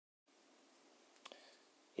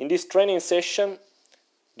In this training session,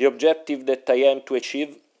 the objective that I aim to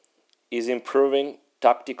achieve is improving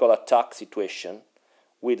tactical attack situation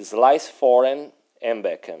with slice forehand and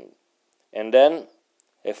backhand, and then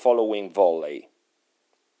a following volley.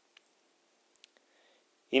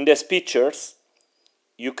 In these pictures,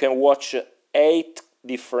 you can watch 8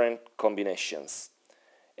 different combinations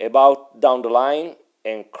about down the line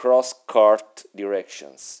and cross-court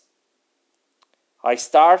directions. I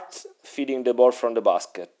start feeding the ball from the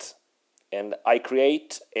basket and I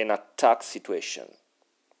create an attack situation.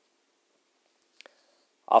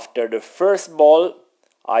 After the first ball,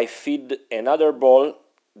 I feed another ball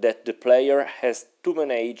that the player has to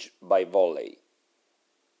manage by volley.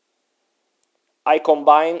 I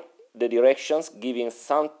combine the directions, giving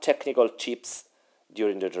some technical tips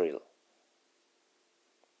during the drill.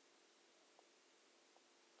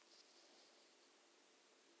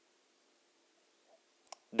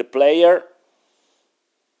 The player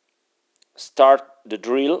starts the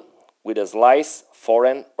drill with a slice,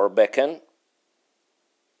 forehand or backhand,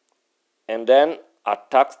 and then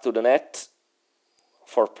attacks to the net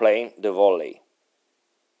for playing the volley.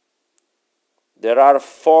 There are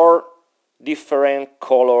 4 different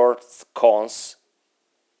colored cones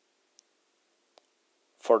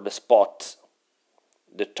for the spot,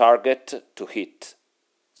 the target to hit.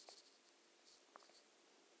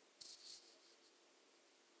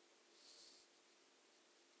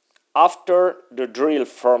 After the drill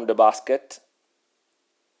from the basket,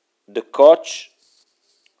 the coach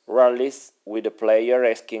rallies with the player,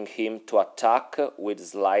 asking him to attack with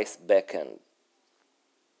slice backhand.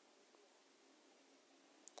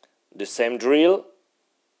 The same drill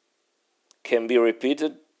can be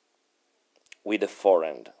repeated with a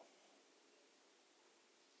forehand.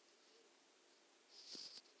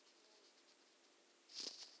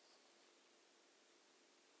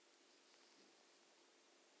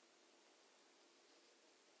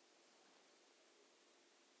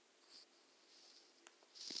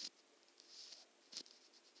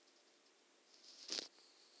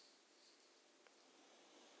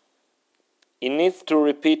 He needs to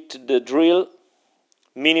repeat the drill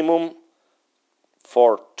minimum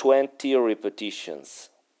for 20 repetitions.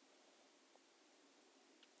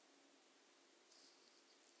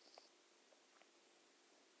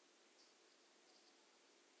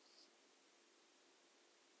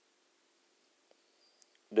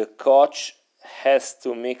 The coach has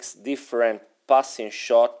to mix different passing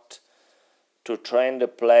shots to train the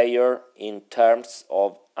player in terms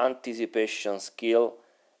of anticipation skill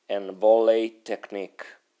and volley technique.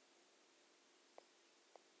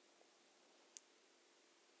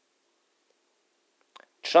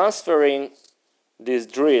 Transferring this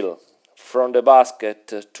drill from the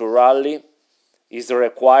basket to rally is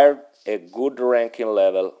required a good ranking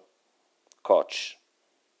level coach.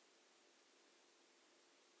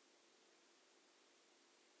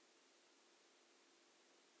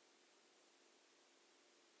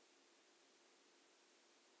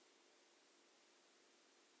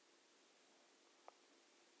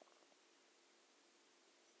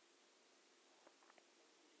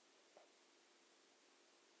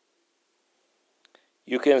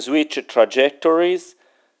 You can switch trajectories,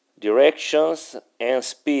 directions and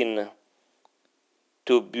spin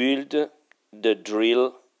to build the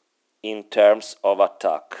drill in terms of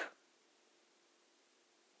attack.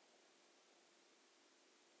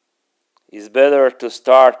 It's better to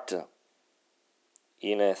start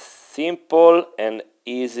in a simple and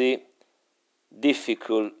easy,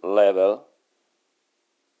 difficult level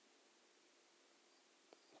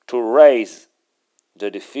to raise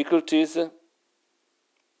the difficulties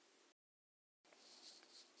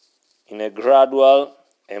in a gradual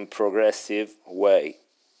and progressive way.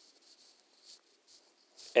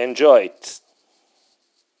 Enjoy it!